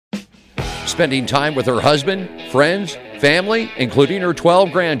spending time with her husband, friends, family, including her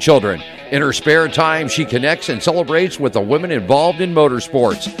 12 grandchildren. In her spare time, she connects and celebrates with the women involved in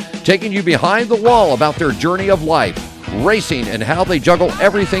motorsports, taking you behind the wall about their journey of life, racing, and how they juggle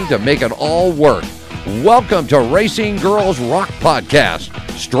everything to make it all work. Welcome to Racing Girls Rock Podcast.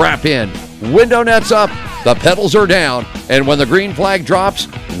 Strap in, window nets up, the pedals are down, and when the green flag drops,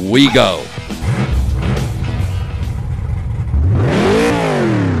 we go.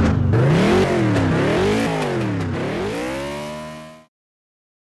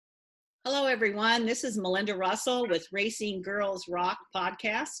 Hello, everyone. This is Melinda Russell with Racing Girls Rock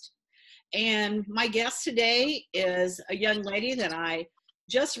Podcast. And my guest today is a young lady that I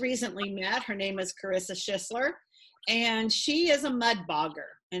just recently met. Her name is Carissa Schisler, and she is a mud bogger.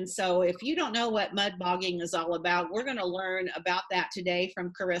 And so if you don't know what mud bogging is all about, we're going to learn about that today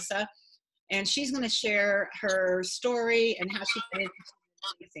from Carissa. And she's going to share her story and how she got into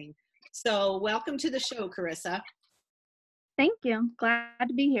racing. So welcome to the show, Carissa. Thank you. Glad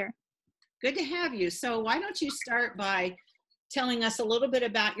to be here. Good to have you. So why don't you start by telling us a little bit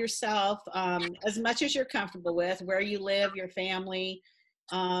about yourself, as much as you're comfortable with, where you live, your family,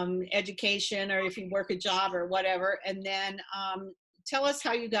 education, or if you work a job or whatever, and then tell us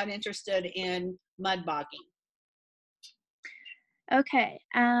how you got interested in mud bogging. Okay.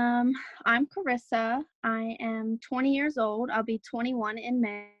 I'm Carissa. I am 20 years old. I'll be 21 in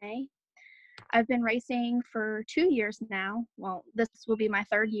May. I've been racing for 2 years now. Well, this will be my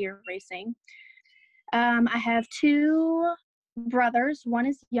third year racing. I have two brothers. One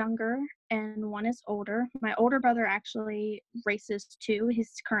is younger and one is older. My older brother actually races too.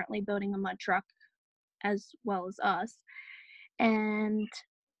 He's currently building a mud truck as well as us. And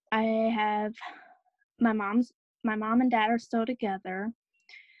I have my mom and dad are still together.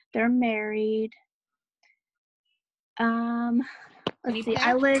 They're married. Let's see.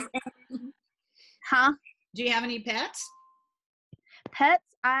 I live in Do you have any pets? Pets,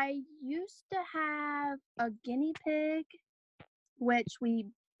 I used to have a guinea pig, which we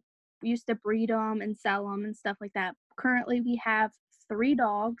used to breed them and sell them and stuff like that. Currently, we have 3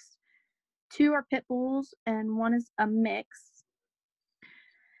 dogs. 2 are pit bulls and 1 is a mix.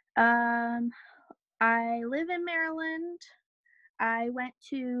 I live in Maryland. I went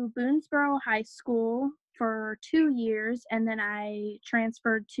to Boonesboro High School for 2 years, and then I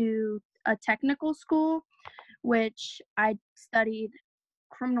transferred to a technical school, which I studied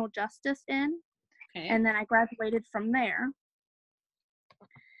criminal justice in, and then I graduated from there.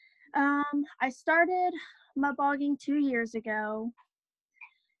 I started mud bogging 2 years ago,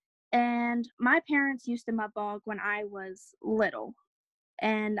 and my parents used to mud bog when I was little,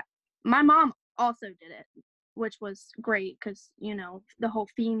 and my mom also did it, which was great because, you know, the whole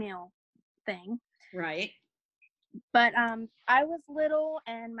female thing. Right. But I was little,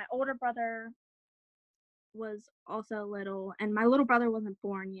 and my older brother was also little, and my little brother wasn't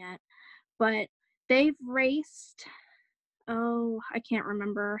born yet, but they've raced, I can't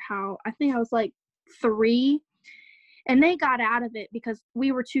remember how. I think I was like 3, and they got out of it because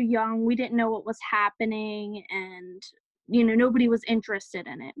we were too young. We didn't know what was happening, and, you know, nobody was interested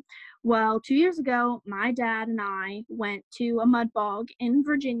in it. Well, 2 years ago, my dad and I went to a mud bog in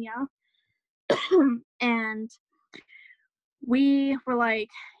Virginia, and we were like,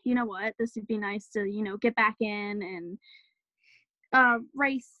 you know what, this would be nice to, you know, get back in and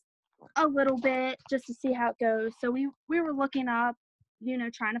race a little bit just to see how it goes. So we were looking up, you know,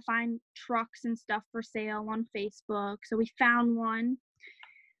 trying to find trucks and stuff for sale on Facebook. So we found one.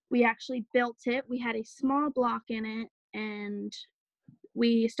 We actually built it. We had a small block in it, and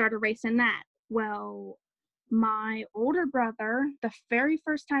we started racing that. Well, my older brother, the very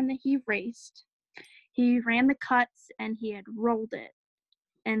first time that he raced, he ran the cuts and he had rolled it.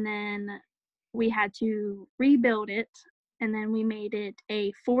 And then we had to rebuild it, and then we made it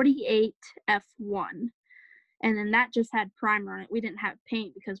a 48 F1. And then that just had primer on it. We didn't have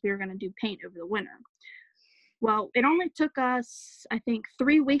paint because we were going to do paint over the winter. Well, it only took us, I think,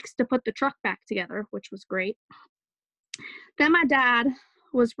 3 weeks to put the truck back together, which was great. Then my dad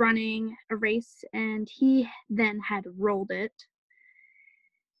was running a race, and he then had rolled it.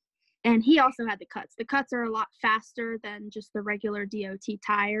 And he also had the cuts. The cuts are a lot faster than just the regular DOT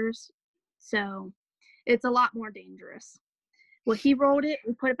tires, so it's a lot more dangerous. Well, he rolled it.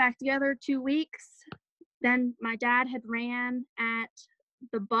 We put it back together 2 weeks. Then my dad had ran at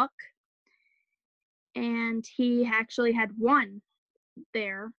the Buck, and he actually had won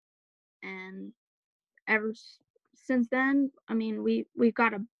there. And ever since then, I mean, we've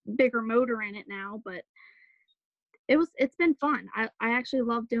got a bigger motor in it now, but it's been fun. I actually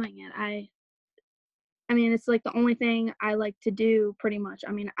love doing it. I mean, it's like the only thing I like to do pretty much.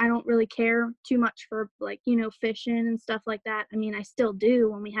 I mean, I don't really care too much for like, fishing and stuff like that. I mean, I still do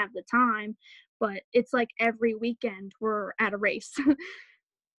when we have the time, but it's like every weekend we're at a race.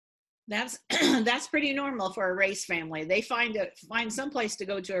 That's that's pretty normal for a race family. They find some place to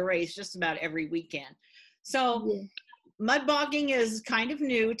go to a race just about every weekend. So Yeah. mud bogging is kind of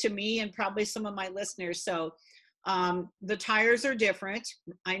new to me and probably some of my listeners. So the tires are different.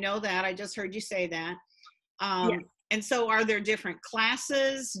 I know that. I just heard you say that. Yeah. And so are there different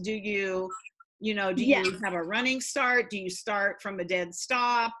classes? Do you Yes. have a running start? Do you start from a dead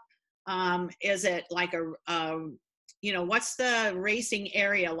stop? Is it like what's the racing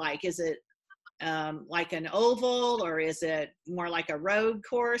area like? Is it like an oval, or is it more like a road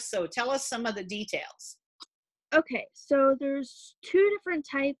course? So tell us some of the details. Okay, so there's two different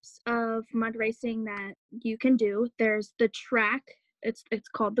types of mud racing that you can do. There's the track. It's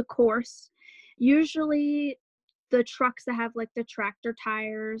called the course. Usually the trucks that have like the tractor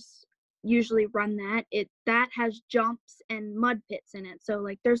tires usually run that. That has jumps and mud pits in it. So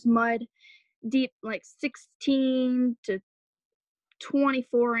like there's mud deep like 16 to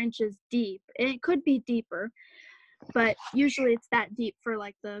 24 inches deep. And it could be deeper, but usually it's that deep for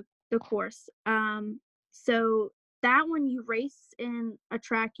like the course. So that when you race in a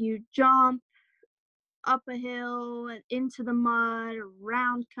track, you jump up a hill and into the mud,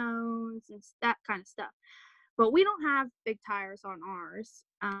 around cones, and that kind of stuff. But we don't have big tires on ours.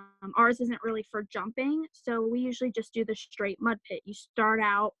 Ours isn't really for jumping, so we usually just do the straight mud pit. You start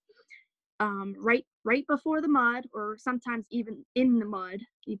out right before the mud, or sometimes even in the mud.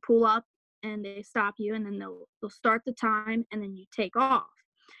 You pull up and they stop you, and then they'll start the time, and then you take off.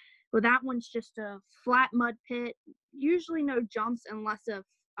 Well, that one's just a flat mud pit, usually no jumps unless of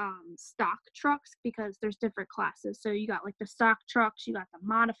stock trucks, because there's different classes. So you got like the stock trucks, you got the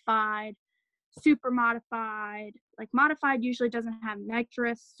modified, super modified. Like modified usually doesn't have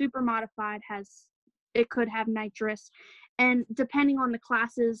nitrous. Super modified could have nitrous. And depending on the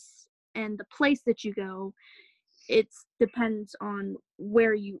classes and the place that you go, it depends on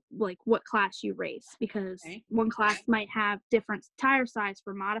where you like what class you race, because one class might have different tire size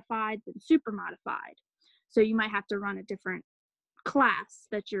for modified than super modified, so you might have to run a different class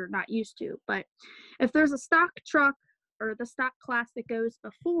that you're not used to. But if there's a stock truck or the stock class that goes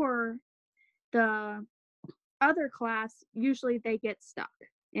before the other class, usually they get stuck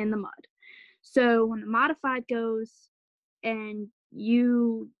in the mud. So when the modified goes, and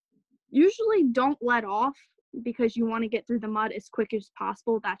you usually don't let off because you want to get through the mud as quick as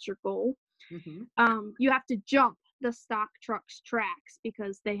possible. That's your goal. Mm-hmm. You have to jump the stock truck's tracks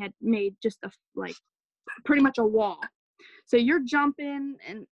because they had made just pretty much a wall. So you're jumping,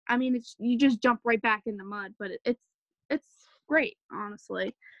 and I mean, you just jump right back in the mud, but it's great,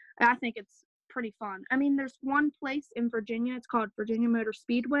 honestly. I think it's pretty fun. I mean, there's one place in Virginia, it's called Virginia Motor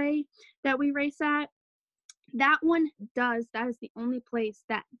Speedway, that we race at. That is the only place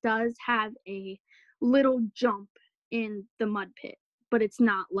that does have a little jump in the mud pit, but it's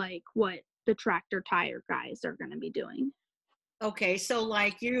not like what the tractor tire guys are going to be doing. Okay, so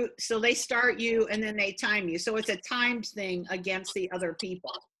they start you and then they time you. So it's a timed thing against the other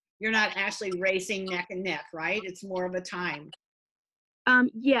people. You're not actually racing neck and neck, right? It's more of a time.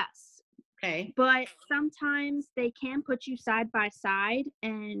 Yes. Okay. But sometimes they can put you side by side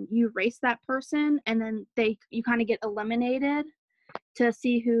and you race that person, and then you kind of get eliminated to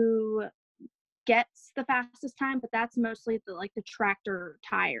see who gets the fastest time, but that's mostly the tractor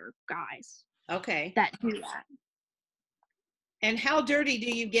tire guys. Okay. That do that. And how dirty do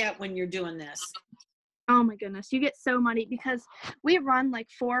you get when you're doing this? Oh my goodness, you get so muddy because we run like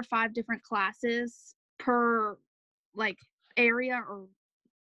 4 or 5 different classes per like area or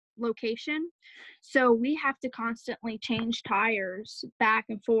location. So we have to constantly change tires back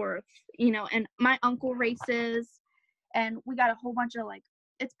and forth, and my uncle races, and we got a whole bunch of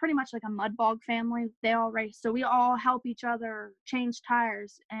it's pretty much like a mud bog family. They all race. So we all help each other change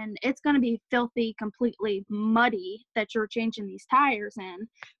tires, and it's going to be filthy, completely muddy that you're changing these tires in.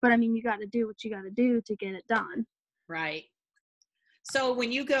 But I mean, you got to do what you got to do to get it done. Right. So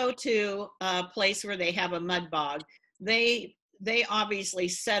when you go to a place where they have a mud bog, they obviously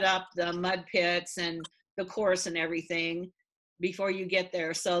set up the mud pits and the course and everything before you get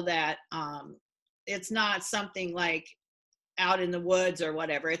there, so that it's not something like out in the woods or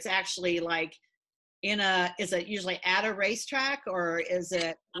whatever. It's actually like is it usually at a racetrack, or is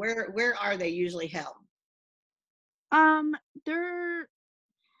it where are they usually held?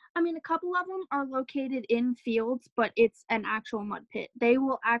 A couple of them are located in fields, but it's an actual mud pit. They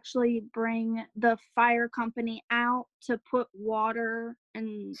will actually bring the fire company out to put water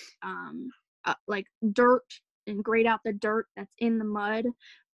and like dirt and grade out the dirt that's in the mud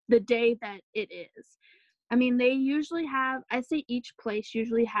the day that it is. I mean, they usually have, I say each place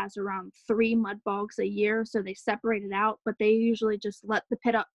usually has around 3 mud bogs a year, so they separate it out, but they usually just let the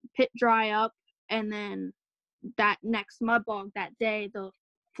pit dry up, and then that next mud bog that day, they'll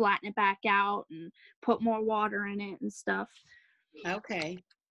flatten it back out and put more water in it and stuff. Okay.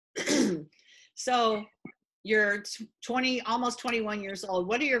 So you're 20, almost 21 years old.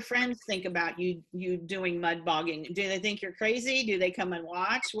 What do your friends think about you doing mud bogging? Do they think you're crazy? Do they come and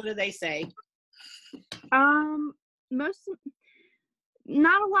watch? What do they say? Not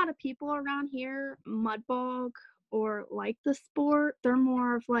a lot of people around here mud bog or like the sport. They're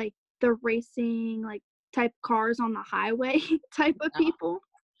more of like the racing, like type cars on the highway type of people.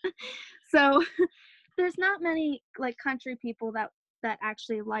 So there's not many like country people that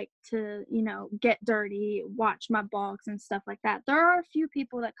actually like to, get dirty, watch mud bogs and stuff like that. There are a few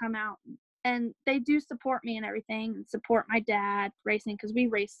people that come out and they do support me and everything, and support my dad racing because we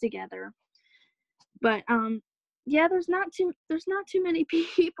race together. But yeah, there's not too many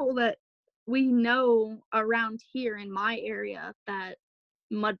people that we know around here in my area that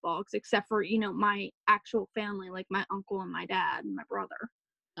mud bogs, except for my actual family, like my uncle and my dad and my brother.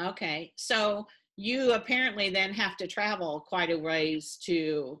 Okay, so you apparently then have to travel quite a ways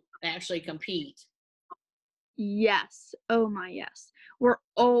to actually compete. Yes. Oh my, yes. We're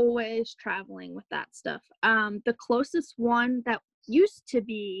always traveling with that stuff. The closest one that used to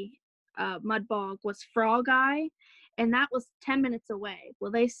be mud bog was Frog Eye, and that was 10 minutes away.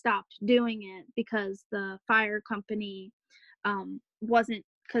 Well, they stopped doing it because the fire company wasn't,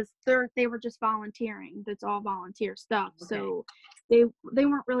 because they were just volunteering. That's all volunteer stuff. Okay. So they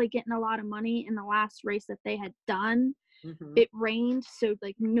weren't really getting a lot of money in the last race that they had done. Mm-hmm. It rained, so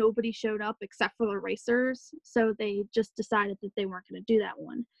like nobody showed up except for the racers, so they just decided that they weren't going to do that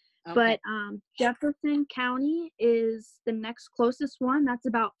one. Okay. But Jefferson County is the next closest one. That's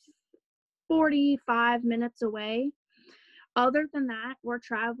about 45 minutes away. Other than that, we're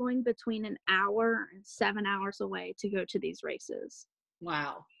traveling between an hour and 7 hours away to go to these races.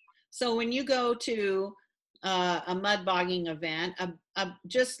 Wow. So when you go to a mud bogging event,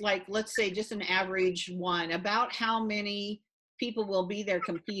 just like, let's say just an average one, about how many people will be there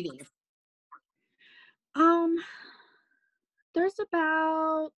competing? There's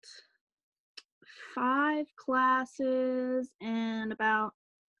about 5 classes and about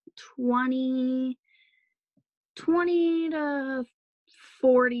 20 to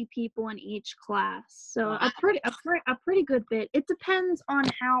 40 people in each class. So Wow. a pretty good bit. It depends on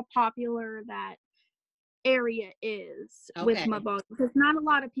how popular that area is with Okay. mud bogging, because not a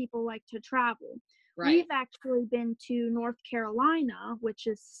lot of people like to travel. Right. We've actually been to North Carolina, which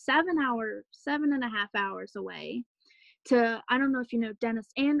is 7.5 hours away. I don't know if you know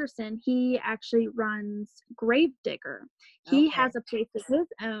Dennis Anderson. He actually runs Gravedigger. He Okay. has a place of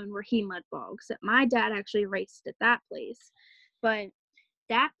his own where he mud bogs. My dad actually raced at that place. But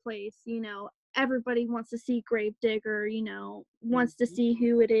that place, everybody wants to see Gravedigger, wants to see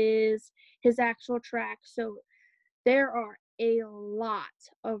who it is, his actual track. So there are a lot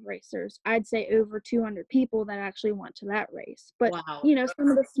of racers. I'd say over 200 people that actually went to that race. But, Wow. Some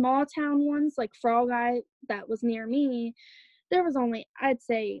of the small town ones, like Frog Eye, that was near me, there was only, I'd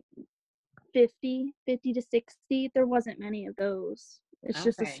say, 50 to 60. There wasn't many of those. It's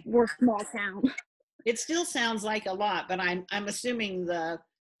just we're a small town. It still sounds like a lot, but I'm assuming the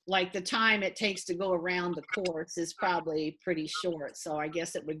time it takes to go around the course is probably pretty short. So I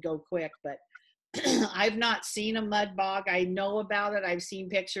guess it would go quick, but I've not seen a mud bog. I know about it. I've seen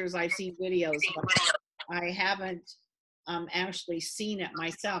pictures, I've seen videos, but I haven't actually seen it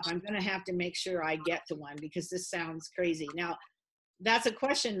myself. I'm going to have to make sure I get to one because this sounds crazy. Now, that's a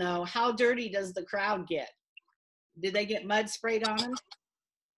question though. How dirty does the crowd get? Did they get mud sprayed on them?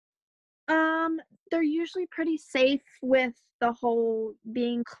 They're usually pretty safe with the whole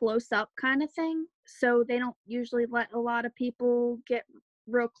being close up kind of thing. So they don't usually let a lot of people get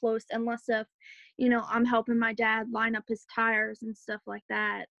real close unless if, I'm helping my dad line up his tires and stuff like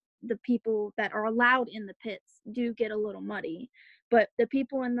that. The people that are allowed in the pits do get a little muddy, but the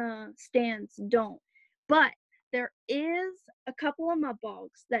people in the stands don't. But there is a couple of mud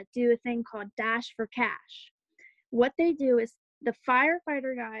bogs that do a thing called Dash for Cash. What they do is the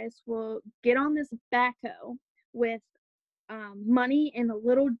firefighter guys will get on this backhoe with money in a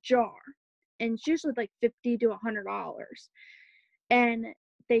little jar, and it's usually like $50 to $100, and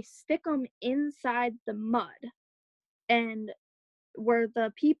they stick them inside the mud, and where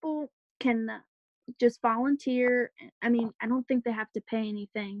the people can just volunteer. I mean, I don't think they have to pay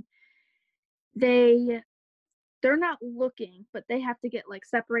anything. They they're not looking, but they have to get like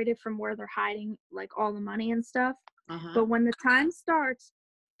separated from where they're hiding like all the money and stuff. Uh-huh. But when the time starts,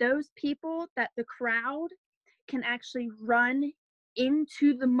 those people that the crowd can actually run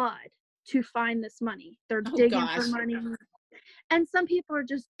into the mud to find this money. They're Oh digging gosh. for money. And some people are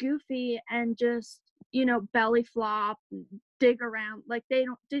just goofy and just, you know, belly flop, dig around. Like they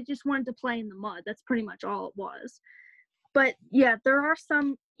just wanted to play in the mud. That's pretty much all it was. But yeah, there are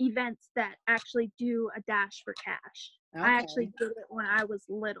some events that actually do a dash for cash. I actually Okay. did it when I was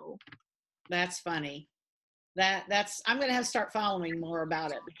little. That's funny. I'm going to have to start following more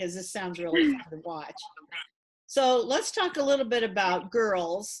about it because this sounds really fun to watch. So let's talk a little bit about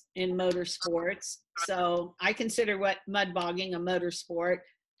girls in motorsports. So I consider what mud bogging a motorsport.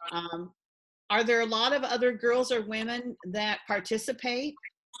 Are there a lot of other girls or women that participate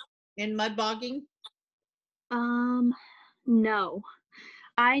in mud bogging? No.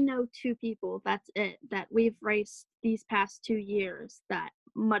 I know 2 people, that's it, that we've raced these past 2 years that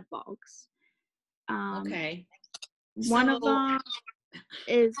mud bogs. Okay. One of So, them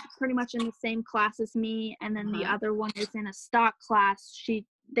is pretty much in the same class as me, and then the uh-huh. other one is in a stock class.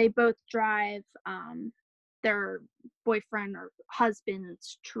 They both drive their boyfriend or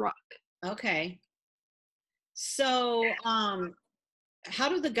husband's truck. Okay. So, how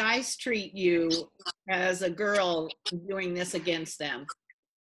do the guys treat you as a girl doing this against them?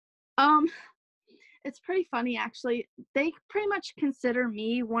 Um, it's pretty funny actually. They pretty much consider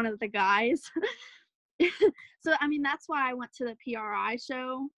me one of the guys. So I mean that's why I went to the PRI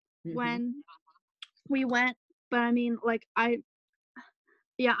show Mhm. when we went. But I mean like I'm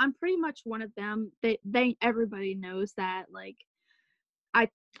pretty much one of them. They everybody knows that. Like I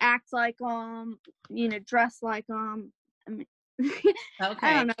act like them, you know, dress like them. I mean, I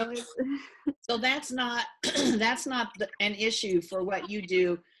Okay. don't know. So that's not an issue for what you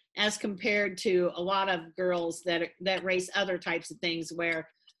do as compared to a lot of girls that race other types of things where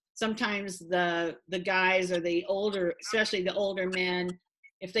sometimes the guys or the older, especially the older men,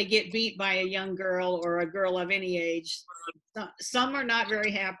 if they get beat by a young girl or a girl of any age, some are not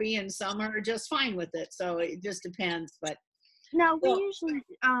very happy and some are just fine with it. So it just depends. But No, we well, usually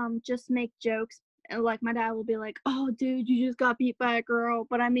just make jokes. Like my dad will be like, "Oh, dude, you just got beat by a girl,"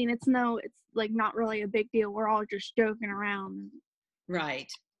 but I mean, it's like not really a big deal. We're all just joking around. right.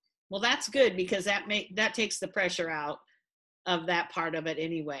 Well, that's good because that takes the pressure out of that part of it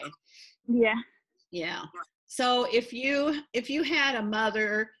anyway. Yeah. Yeah. So if you had a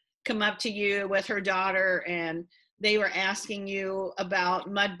mother come up to you with her daughter and they were asking you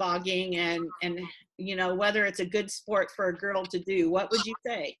about mud bogging and you know whether it's a good sport for a girl to do, what would you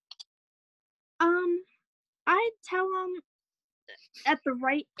say? I'd tell them at the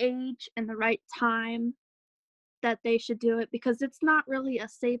right age and the right time that they should do it because it's not really a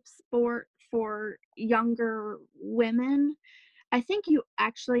safe sport for younger women. I think you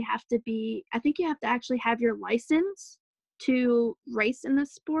have to actually have your license to race in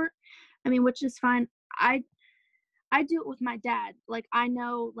this sport. I mean, which is fine. I do it with my dad. Like I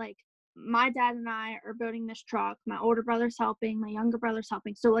know like my dad and I are building this truck. My older brother's helping, my younger brother's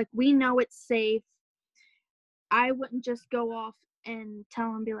helping. So like we know it's safe. I wouldn't just go off and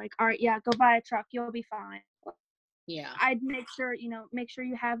tell him be like, "All right, yeah, go buy a truck. You'll be fine." Yeah. I'd make sure, make sure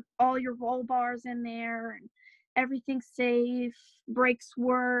you have all your roll bars in there and everything's safe, brakes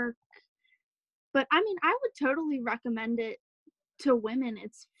work. But I mean, I would totally recommend it to women.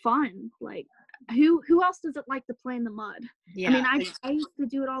 It's fun. Like who else does it like to play in the mud? I Yeah. mean, I used to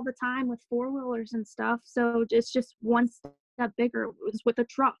do it all the time with four-wheelers and stuff. So it's just one step bigger. It was with a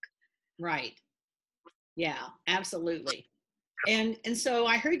truck. Right. Yeah, absolutely. And so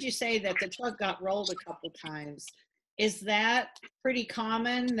I heard you say that the truck got rolled a couple times. Is that pretty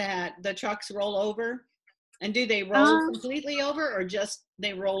common that the trucks roll over? And do they roll Um, completely over or just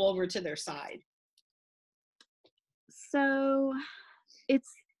they roll over to their side? so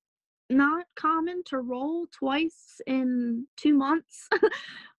it's not common to roll twice in 2 months,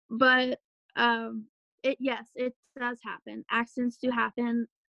 but yes, it does happen. Accidents do happen,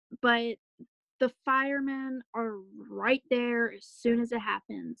 but the firemen are right there as soon as it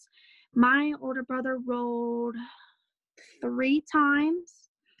happens. My older brother rolled 3 times.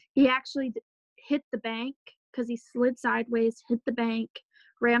 He actually hit the bank because he slid sideways, hit the bank,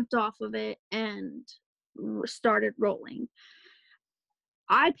 ramped off of it, and started rolling.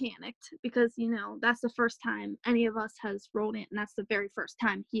 I panicked because, that's the first time any of us has rolled it, and that's the very first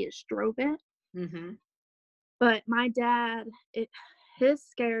time he has drove it. Mm-hmm. But my dad, his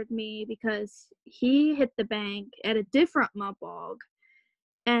scared me because he hit the bank at a different mud bog,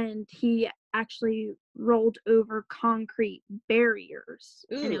 and he actually rolled over concrete barriers,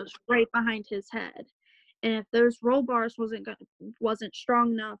 and it Ooh. was right behind his head. And if those roll bars wasn't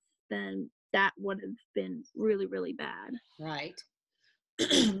strong enough, then that would have been really, really bad. Right.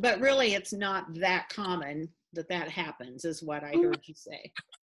 But really, it's not that common that happens, is what I heard you say.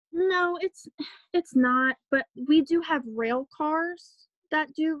 No, it's not, but we do have rail cars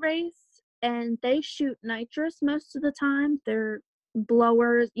that do race, and they shoot nitrous most of the time. They're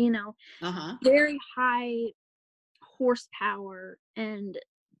blowers, very high horsepower, and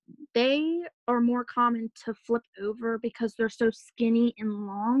they are more common to flip over because they're so skinny and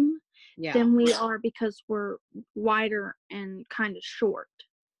long than we are because we're wider and kind of short.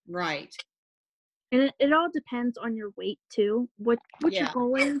 Right. And it all depends on your weight too. What your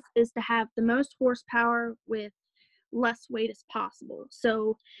goal is to have the most horsepower with less weight as possible.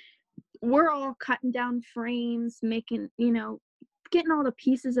 So we're all cutting down frames, making, getting all the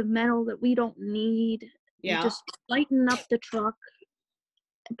pieces of metal that we don't need. Yeah. Just lighten up the truck.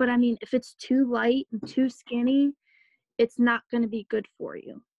 But I mean, if it's too light and too skinny, it's not going to be good for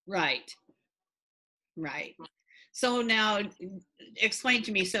you. Right. Right. So now explain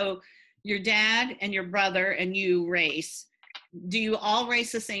to me. So your dad and your brother and you race. Do you all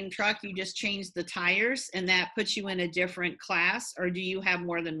race the same truck? You just change the tires and that puts you in a different class, or do you have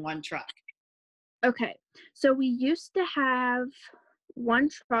more than one truck? Okay. So we used to have one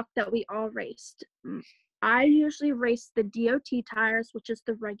truck that we all raced. I usually race the DOT tires, which is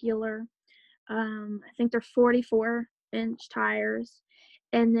the regular. I think they're 44-inch tires.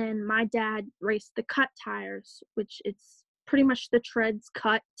 And then my dad raced the cut tires, which it's pretty much the treads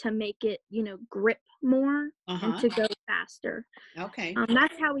cut to make it, grip more and to go faster. Okay.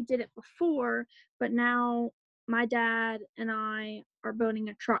 That's how we did it before. But now my dad and I are building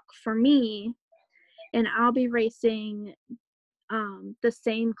a truck for me, and I'll be racing the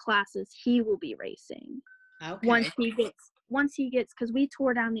same classes he will be racing. Okay. Once he gets, because we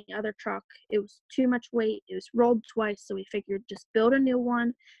tore down the other truck, it was too much weight. It was rolled twice, so we figured just build a new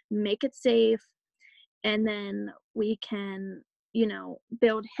one, make it safe, and then we can,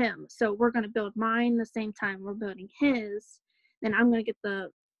 build him. So we're going to build mine the same time we're building his, and I'm going to get the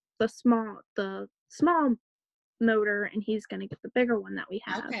small motor, and he's going to get the bigger one that we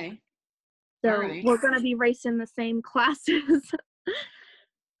have. Okay. So we're going to be racing the same classes.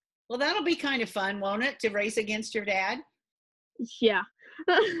 Well, that'll be kind of fun, won't it, to race against your dad? Yeah.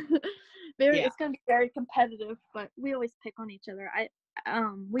 It's going to be very competitive, but we always pick on each other.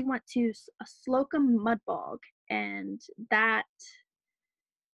 We went to a Slocum mud bog, and that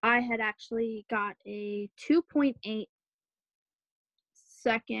I had actually got a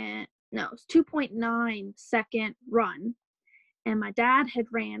 2.9 second run, and my dad had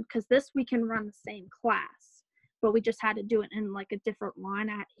ran, because this we can run the same class, but we just had to do it in like a different line.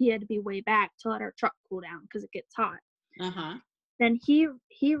 He had to be way back to let our truck cool down because it gets hot. Then he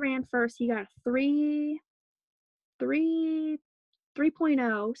ran first. He got a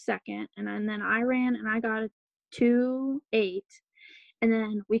 3.0 second, and then I ran and I got a 2.8, and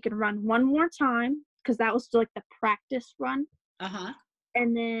then we could run one more time because that was like the practice run.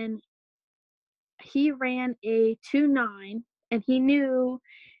 And then he ran a 2.9, and he knew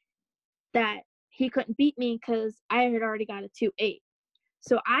that he couldn't beat me because I had already got a 2.8.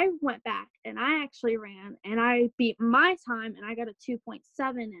 So I went back and I actually ran and I beat my time, and I got a 2.7,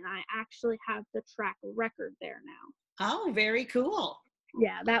 and I actually have the track record there now. Oh, very cool.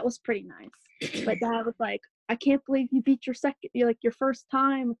 Yeah, that was pretty nice. But Dad was like, I can't believe you beat your first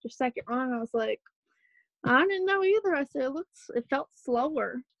time with your second run. I was like, I didn't know either. I said it felt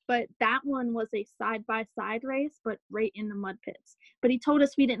slower. But that one was a side-by-side race, but right in the mud pits. But he told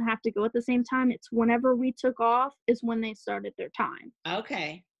us we didn't have to go at the same time. It's whenever we took off is when they started their time.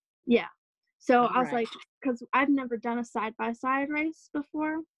 Okay. Yeah. So I was like, because I've never done a side-by-side race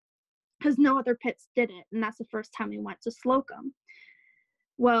before, because no other pits did it. And that's the first time we went to Slocum.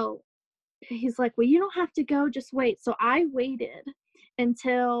 Well, he's like, well, you don't have to go, just wait. So I waited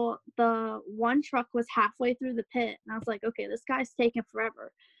until the one truck was halfway through the pit. And I was like, okay, this guy's taking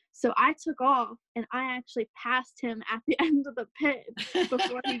forever. So I took off, and I actually passed him at the end of the pit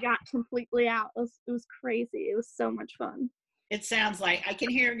before he got completely out. It was crazy. It was so much fun. It sounds like, I can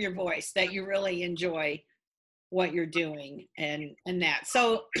hear in your voice that you really enjoy what you're doing and that.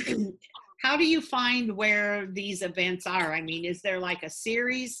 So how do you find where these events are? I mean, is there like a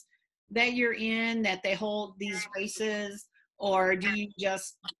series that you're in that they hold these races, or do you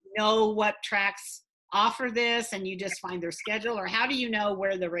just know what tracks offer this and you just find their schedule, or how do you know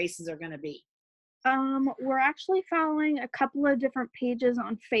where the races are going to be? We're actually following a couple of different pages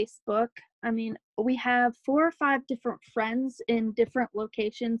on Facebook. I mean, we have 4 or 5 different friends in different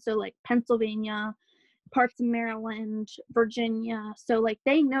locations. So like Pennsylvania, parts of Maryland, Virginia. So like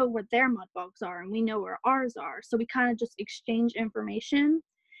they know where their mud bogs are and we know where ours are. So we kind of just exchange information.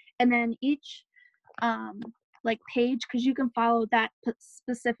 And then each like page, because you can follow that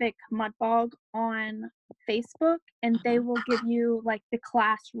specific mud bog on Facebook, and they will give you like the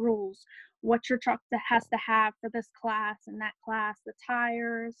class rules, what your truck that has to have for this class and that class, the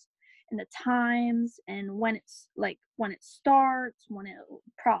tires and the times, and when it starts, when it'll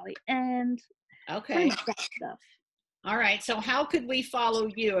probably end. Okay. That stuff. All right. So how could we follow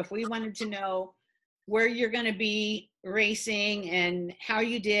you if we wanted to know where you're going to be racing and how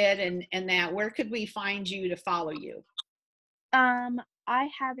you did and that? Where could we find you to follow you? I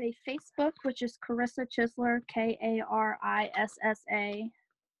have a Facebook, which is Karissa Chisler,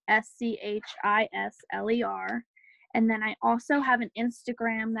 KarissASChisler. And then I also have an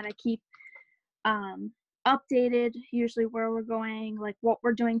Instagram that I keep updated, usually where we're going, like what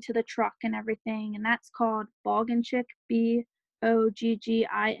we're doing to the truck and everything. And that's called Boggin Chick, BOGGINCHIC_.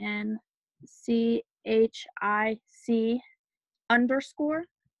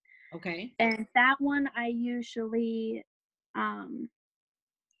 Okay. And that one I usually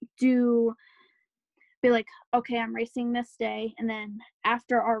do be like, okay, I'm racing this day, and then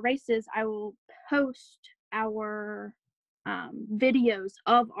after our races I will post our videos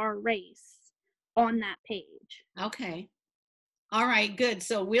of our race on that page. Okay. All right, good.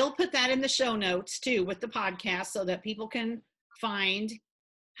 So we'll put that in the show notes too with the podcast so that people can find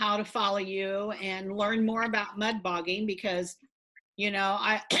how to follow you and learn more about mud bogging, because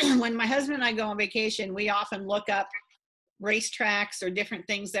when my husband and I go on vacation, we often look up racetracks or different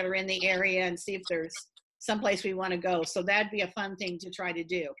things that are in the area and see if there's someplace we want to go. So that'd be a fun thing to try to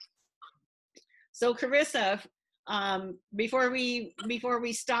do. So Karissa, before we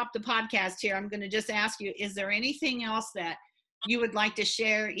stop the podcast here, I'm going to just ask you, is there anything else that you would like to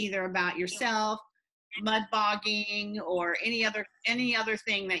share, either about yourself, mud bogging, or any other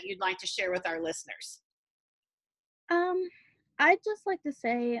thing that you'd like to share with our listeners? I'd just like to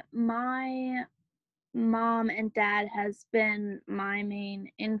say my mom and dad has been my main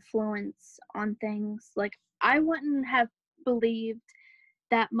influence on things. Like, I wouldn't have believed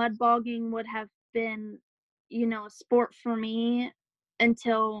that mud bogging would have been, a sport for me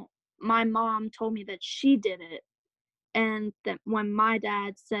until my mom told me that she did it. And that when my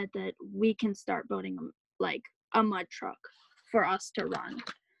dad said that we can start building like a mud truck for us to run.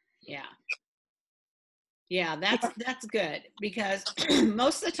 Yeah, that's good, because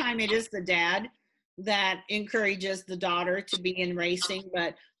most of the time it is the dad that encourages the daughter to be in racing.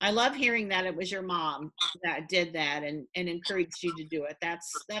 But I love hearing that it was your mom that did that and encouraged you to do it. That's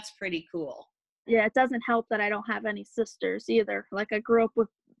pretty cool. Yeah, it doesn't help that I don't have any sisters either. Like, I grew up with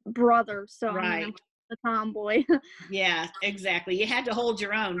brothers, so right. I'm a tomboy. Yeah, exactly. You had to hold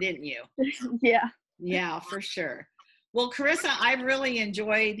your own, didn't you? Yeah, for sure. Well, Karissa, I really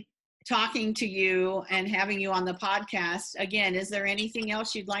enjoyed talking to you and having you on the podcast. Again, is there anything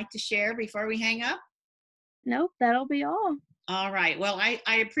else you'd like to share before we hang up? Nope, that'll be all. All right. Well,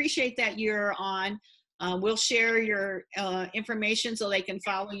 I appreciate that you're on. We'll share your information so they can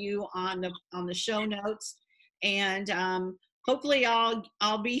follow you on the show notes. And hopefully I'll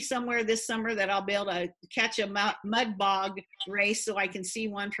be somewhere this summer that I'll be able to catch a mud bog race so I can see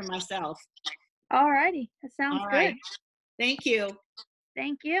one for myself. All righty. That sounds good. Thank you.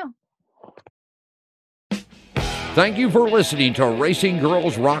 Thank you. Thank you for listening to Racing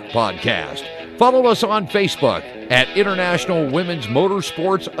Girls Rock Podcast. Follow us on Facebook at International Women's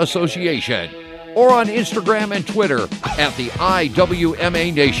Motorsports Association, or on Instagram and Twitter at the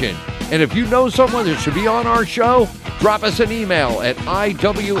IWMA Nation. And if you know someone that should be on our show, drop us an email at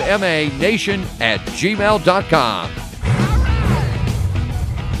iwmanation@gmail.com.